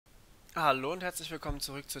Hallo und herzlich willkommen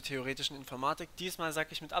zurück zur theoretischen Informatik. Diesmal sage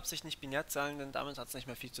ich mit Absicht nicht Binärzahlen, denn damit hat es nicht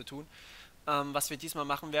mehr viel zu tun. Was wir diesmal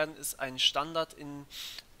machen werden, ist ein Standard in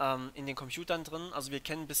den Computern drin. Also wir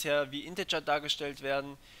kennen bisher, wie Integer dargestellt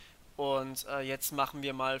werden und jetzt machen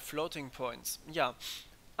wir mal Floating Points. Ja,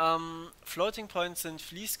 Floating Points sind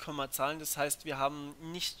Fließkommazahlen, das heißt, wir haben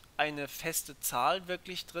nicht eine feste Zahl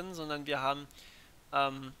wirklich drin, sondern wir haben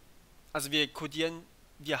ähm, also wir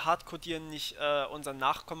hardcodieren nicht unseren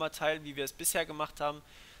Nachkommateil, wie wir es bisher gemacht haben,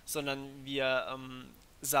 sondern wir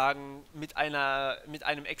sagen mit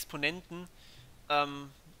einem Exponenten,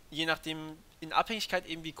 je nachdem, in Abhängigkeit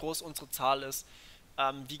eben wie groß unsere Zahl ist,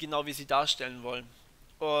 wie genau wir sie darstellen wollen.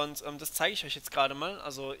 Und das zeige ich euch jetzt gerade mal.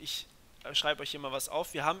 Also ich schreibe euch hier mal was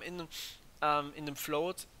auf. Wir haben in einem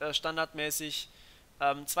Float standardmäßig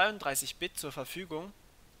 32 Bit zur Verfügung.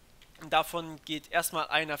 Davon geht erstmal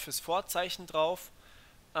einer fürs Vorzeichen drauf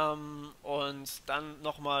und dann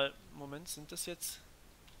nochmal, Moment, sind das jetzt?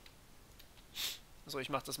 So, ich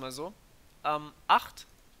mache das mal so. 8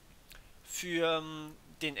 für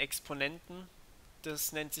den Exponenten,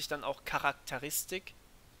 das nennt sich dann auch Charakteristik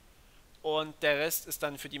und der Rest ist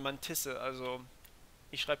dann für die Mantisse, also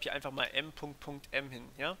ich schreibe hier einfach mal m.m hin,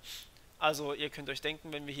 ja? Also ihr könnt euch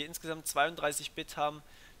denken, wenn wir hier insgesamt 32 Bit haben,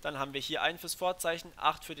 dann haben wir hier einen fürs Vorzeichen,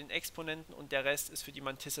 8 für den Exponenten und der Rest ist für die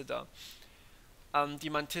Mantisse da. Die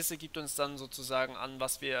Mantisse gibt uns dann sozusagen an,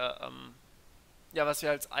 was wir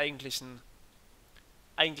als eigentliche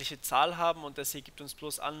Zahl haben und das hier gibt uns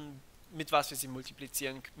bloß an, mit was wir sie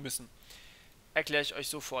multiplizieren müssen. Erkläre ich euch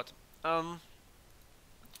sofort.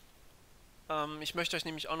 Ich möchte euch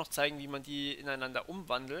nämlich auch noch zeigen, wie man die ineinander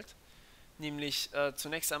umwandelt. Nämlich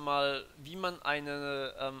zunächst einmal, wie man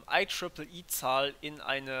eine IEEE-Zahl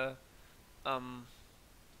ähm,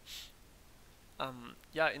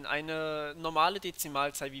 in eine normale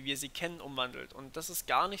Dezimalzahl, wie wir sie kennen, umwandelt. Und das ist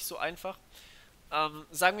gar nicht so einfach.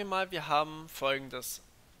 Sagen wir mal, wir haben folgendes.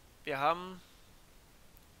 Wir haben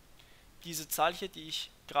diese Zahl hier, die ich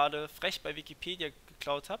gerade frech bei Wikipedia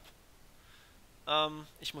geklaut habe.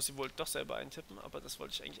 Ich muss sie wohl doch selber eintippen, aber das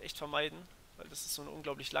wollte ich eigentlich echt vermeiden, weil das ist so eine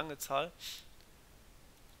unglaublich lange Zahl.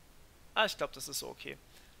 Ich glaube, das ist so okay.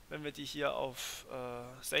 Wenn wir die hier auf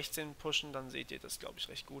 16 pushen, dann seht ihr das, glaube ich,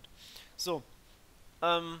 recht gut. So,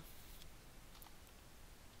 ähm,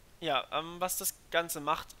 was das Ganze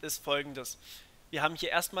macht, ist folgendes. Wir haben hier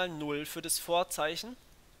erstmal 0 für das Vorzeichen.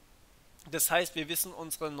 Das heißt, wir wissen,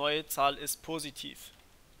 unsere neue Zahl ist positiv.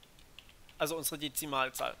 Also unsere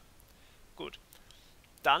Dezimalzahl. Gut.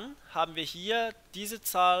 Dann haben wir hier diese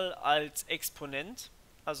Zahl als Exponent.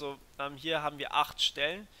 Also hier haben wir 8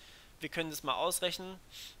 Stellen. Wir können das mal ausrechnen.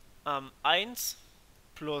 1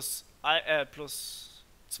 plus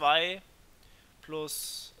 2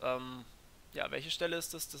 plus, welche Stelle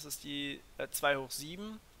ist das? Das ist die 2 hoch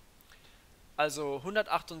 7. Also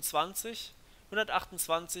 128.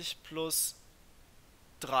 128 plus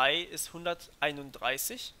 3 ist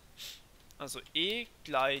 131. Also e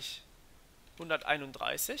gleich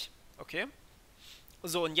 131. Okay.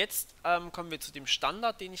 So, und jetzt kommen wir zu dem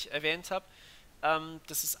Standard, den ich erwähnt habe.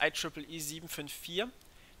 Das ist IEEE-754.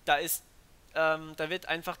 Da wird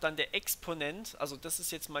einfach dann der Exponent, also das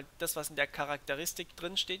ist jetzt mal das, was in der Charakteristik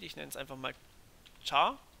drin steht. Ich nenne es einfach mal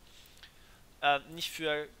char. Nicht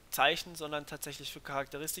für Zeichen, sondern tatsächlich für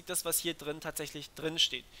Charakteristik. Das, was hier drin tatsächlich drin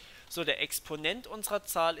steht. So, der Exponent unserer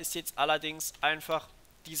Zahl ist jetzt allerdings einfach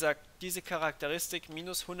diese Charakteristik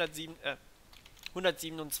minus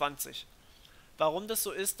 127. Warum das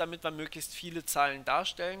so ist, damit man möglichst viele Zahlen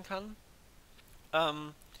darstellen kann.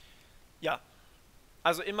 Ähm, ja,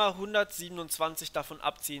 also immer 127 davon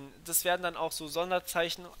abziehen. Das werden dann auch so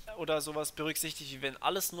Sonderzeichen oder sowas berücksichtigt, wie wenn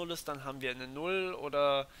alles 0 ist, dann haben wir eine 0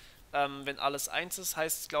 oder wenn alles 1 ist,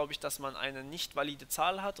 heißt es, glaube ich, dass man eine nicht valide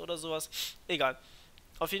Zahl hat oder sowas. Egal.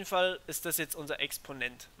 Auf jeden Fall ist das jetzt unser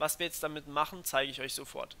Exponent. Was wir jetzt damit machen, zeige ich euch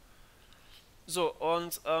sofort. So,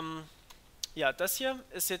 und das hier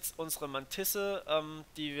ist jetzt unsere Mantisse, ähm,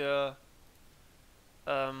 die wir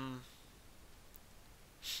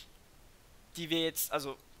jetzt,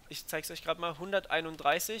 also ich zeige es euch gerade mal,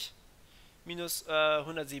 131 minus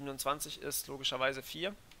 127 ist logischerweise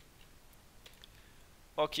 4.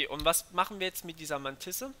 Okay, und was machen wir jetzt mit dieser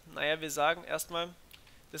Mantisse? Naja, wir sagen erstmal,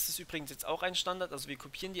 das ist übrigens jetzt auch ein Standard, also wir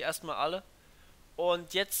kopieren die erstmal alle.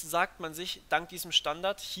 Und jetzt sagt man sich, dank diesem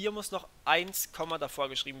Standard, hier muss noch 1, davor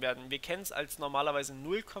geschrieben werden. Wir kennen es als normalerweise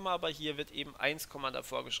 0, aber hier wird eben 1,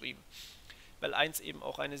 davor geschrieben. Weil 1 eben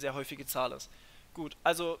auch eine sehr häufige Zahl ist. Gut,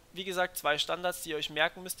 also wie gesagt, zwei Standards, die ihr euch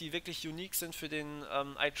merken müsst, die wirklich unique sind für den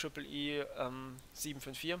IEEE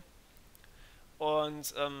 754.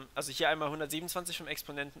 Und also hier einmal 127 vom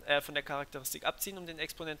Exponenten, von der Charakteristik abziehen, um den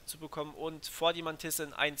Exponenten zu bekommen, und vor die Mantisse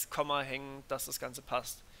ein 1, hängen, dass das Ganze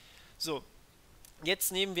passt. So,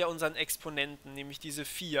 jetzt nehmen wir unseren Exponenten, nämlich diese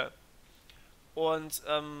 4. Und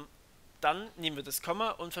dann nehmen wir das Komma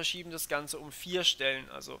und verschieben das Ganze um 4 Stellen.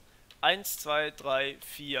 Also 1, 2, 3,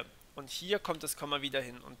 4. Und hier kommt das Komma wieder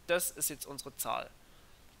hin. Und das ist jetzt unsere Zahl.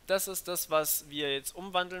 Das ist das, was wir jetzt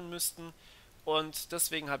umwandeln müssten. Und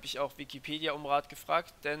deswegen habe ich auch Wikipedia um Rat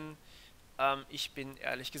gefragt, denn ich bin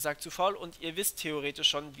ehrlich gesagt zu faul und ihr wisst theoretisch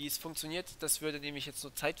schon, wie es funktioniert. Das würde nämlich jetzt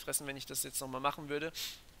nur Zeit fressen, wenn ich das jetzt nochmal machen würde.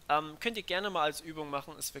 Könnt ihr gerne mal als Übung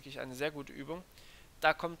machen, ist wirklich eine sehr gute Übung.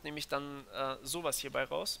 Da kommt nämlich dann sowas hierbei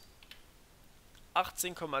raus.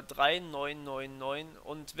 18,3999,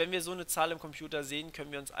 und wenn wir so eine Zahl im Computer sehen,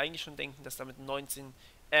 können wir uns eigentlich schon denken, dass damit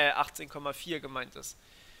 18,4 gemeint ist.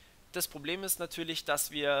 Das Problem ist natürlich,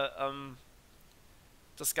 dass wir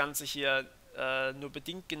das Ganze hier nur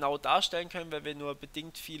bedingt genau darstellen können, weil wir nur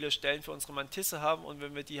bedingt viele Stellen für unsere Mantisse haben, und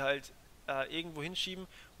wenn wir die halt irgendwo hinschieben,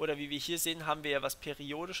 oder wie wir hier sehen, haben wir ja was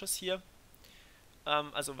Periodisches hier,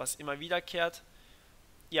 also was immer wiederkehrt.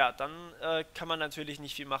 Ja, dann kann man natürlich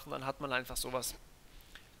nicht viel machen, dann hat man einfach sowas.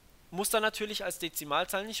 Muss dann natürlich als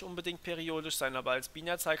Dezimalzahl nicht unbedingt periodisch sein, aber als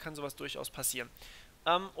Binärzahl kann sowas durchaus passieren.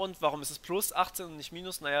 Und warum ist es plus 18 und nicht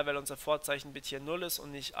minus? Naja, weil unser Vorzeichenbit hier 0 ist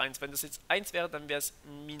und nicht 1. Wenn das jetzt 1 wäre, dann wäre es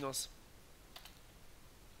minus.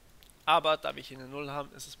 Aber da wir hier eine 0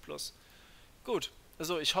 haben, ist es plus. Gut,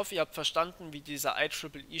 also ich hoffe, ihr habt verstanden, wie dieser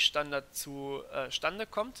IEEE-Standard zustande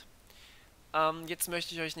kommt. Jetzt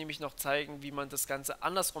möchte ich euch nämlich noch zeigen, wie man das Ganze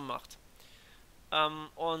andersrum macht.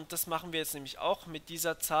 Und das machen wir jetzt nämlich auch mit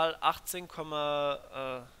dieser Zahl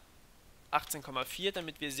 18,4,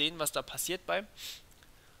 damit wir sehen, was da passiert bei.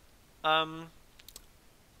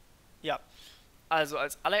 Ja, also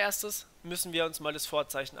als allererstes müssen wir uns mal das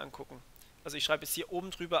Vorzeichen angucken. Also ich schreibe jetzt hier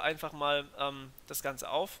oben drüber einfach mal das Ganze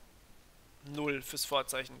auf. 0 fürs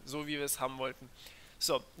Vorzeichen, so wie wir es haben wollten.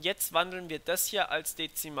 So, jetzt wandeln wir das hier als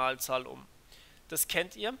Dezimalzahl um. Das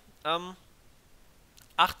kennt ihr.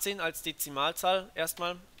 18 als Dezimalzahl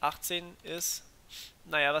erstmal. 18 ist,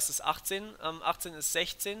 naja, was ist 18? 18 ist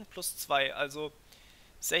 16 plus 2, also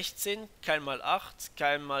 16, kein mal 8,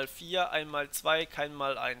 kein mal 4, 1 mal 2, kein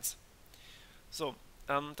mal 1. So,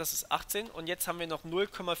 das ist 18, und jetzt haben wir noch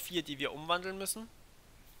 0,4, die wir umwandeln müssen.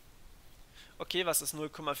 Okay, was ist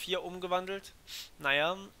 0,4 umgewandelt?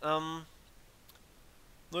 Naja,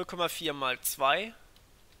 0,4 mal 2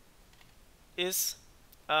 ist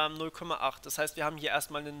 0,8. Das heißt, wir haben hier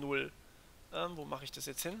erstmal eine 0. Wo mache ich das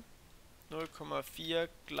jetzt hin? 0,4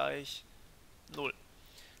 gleich 0.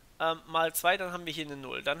 Mal 2, dann haben wir hier eine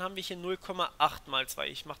 0. Dann haben wir hier 0,8 mal 2.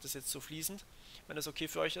 Ich mache das jetzt so fließend, wenn das okay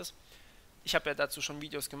für euch ist. Ich habe ja dazu schon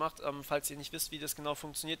Videos gemacht. Falls ihr nicht wisst, wie das genau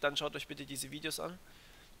funktioniert, dann schaut euch bitte diese Videos an.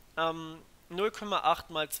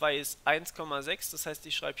 0,8 mal 2 ist 1,6. Das heißt,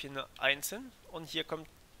 ich schreibe hier eine 1 hin. Und hier kommt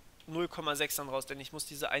 0,6 dann raus, denn ich muss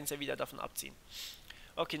diese 1 ja wieder davon abziehen.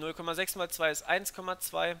 Okay, 0,6 mal 2 ist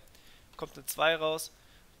 1,2, kommt eine 2 raus,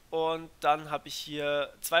 und dann habe ich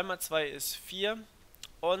hier 2 mal 2 ist 4,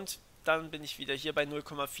 und dann bin ich wieder hier bei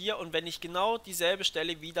 0,4, und wenn ich genau dieselbe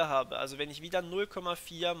Stelle wieder habe, also wenn ich wieder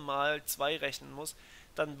 0,4 mal 2 rechnen muss,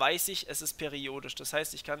 dann weiß ich, es ist periodisch. Das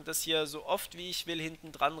heißt, ich kann das hier so oft wie ich will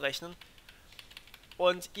hinten dran rechnen,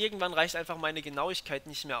 und irgendwann reicht einfach meine Genauigkeit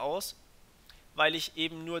nicht mehr aus, weil ich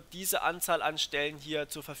eben nur diese Anzahl an Stellen hier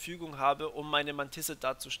zur Verfügung habe, um meine Mantisse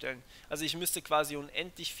darzustellen. Also ich müsste quasi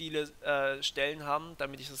unendlich viele Stellen haben,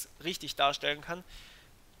 damit ich das richtig darstellen kann.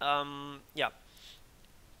 Ja,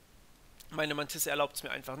 meine Mantisse erlaubt es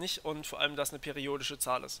mir einfach nicht, und vor allem, dass es eine periodische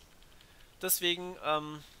Zahl ist. Deswegen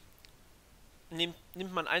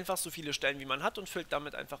nimmt man einfach so viele Stellen, wie man hat, und füllt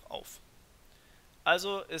damit einfach auf.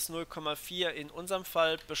 Also ist 0,4 in unserem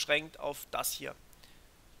Fall beschränkt auf das hier.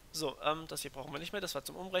 So, das hier brauchen wir nicht mehr, das war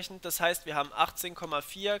zum Umrechnen. Das heißt, wir haben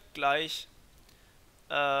 18,4 gleich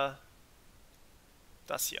das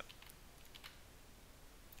hier.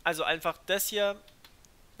 Also einfach das hier,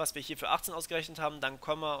 was wir hier für 18 ausgerechnet haben, dann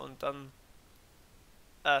Komma und dann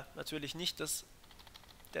natürlich nicht das.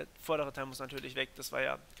 Der vordere Teil muss natürlich weg, das war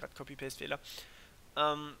ja gerade Copy-Paste-Fehler.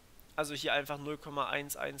 Also hier einfach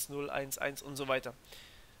 0,11011 und so weiter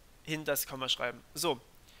hin das Komma schreiben. So.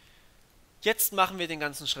 Jetzt machen wir den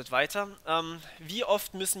ganzen Schritt weiter. Wie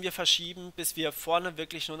oft müssen wir verschieben, bis wir vorne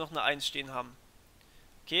wirklich nur noch eine 1 stehen haben?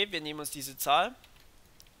 Okay, wir nehmen uns diese Zahl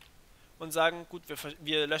und sagen, gut,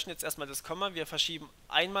 wir löschen jetzt erstmal das Komma, wir verschieben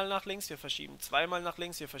einmal nach links, wir verschieben zweimal nach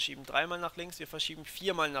links, wir verschieben dreimal nach links, wir verschieben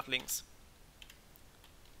viermal nach links.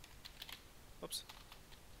 Ups.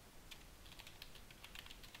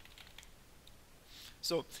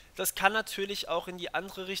 So, das kann natürlich auch in die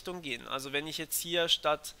andere Richtung gehen. Also wenn ich jetzt hier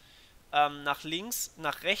statt nach links,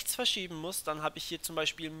 nach rechts verschieben muss, dann habe ich hier zum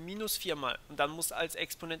Beispiel minus 4 mal. Und dann muss als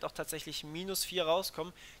Exponent auch tatsächlich minus 4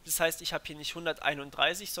 rauskommen. Das heißt, ich habe hier nicht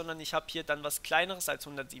 131, sondern ich habe hier dann was Kleineres als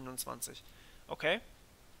 127. Okay?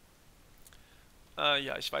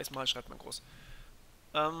 Ja, ich weiß, mal schreibt man groß.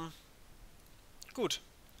 Gut.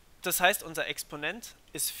 Das heißt, unser Exponent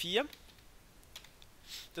ist 4.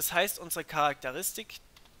 Das heißt, unsere Charakteristik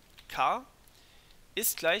k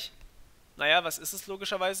ist gleich, naja, was ist es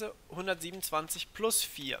logischerweise? 127 plus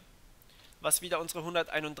 4, was wieder unsere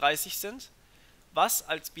 131 sind, was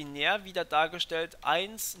als binär wieder dargestellt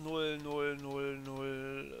 1, 0, 0, 0,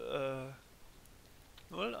 0,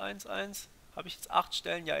 0, 1, 1. Habe ich jetzt 8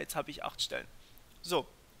 Stellen? Ja, jetzt habe ich 8 Stellen. So.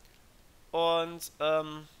 Und,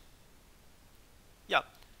 ja.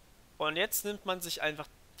 Und jetzt nimmt man sich einfach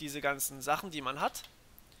diese ganzen Sachen, die man hat,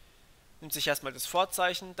 nimmt sich erstmal das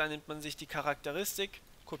Vorzeichen, dann nimmt man sich die Charakteristik,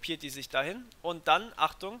 kopiert die sich dahin und dann,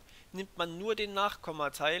 Achtung, nimmt man nur den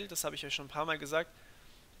Nachkommateil, das habe ich euch schon ein paar Mal gesagt,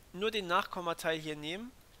 nur den Nachkommateil hier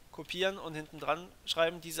nehmen, kopieren und hinten dran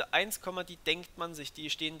schreiben. Diese 1, die denkt man sich, die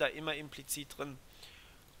stehen da immer implizit drin.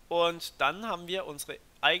 Und dann haben wir unsere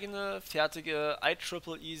eigene fertige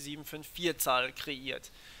IEEE-754-Zahl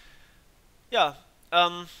kreiert. Ja,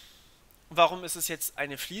 warum ist es jetzt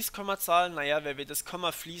eine Fließkommazahl? Naja, weil wir das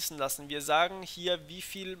Komma fließen lassen. Wir sagen hier, wie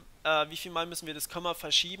viel Mal müssen wir das Komma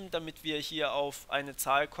verschieben, damit wir hier auf eine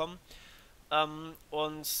Zahl kommen.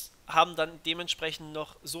 Und haben dann dementsprechend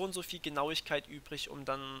noch so und so viel Genauigkeit übrig, um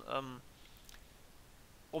dann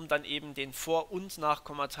eben den Vor- und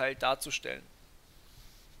Nachkommateil darzustellen.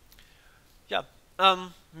 Ja,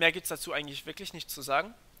 mehr gibt es dazu eigentlich wirklich nicht zu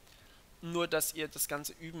sagen. Nur, dass ihr das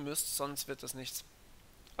Ganze üben müsst, sonst wird das nichts.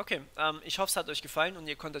 Okay, ich hoffe, es hat euch gefallen und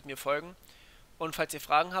ihr konntet mir folgen. Und falls ihr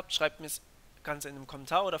Fragen habt, schreibt mir es ganz in einem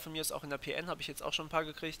Kommentar oder von mir ist auch in der PN, habe ich jetzt auch schon ein paar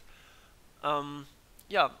gekriegt.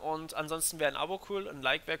 Ja, und ansonsten wäre ein Abo cool, ein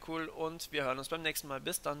Like wäre cool und wir hören uns beim nächsten Mal.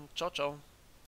 Bis dann, ciao, ciao.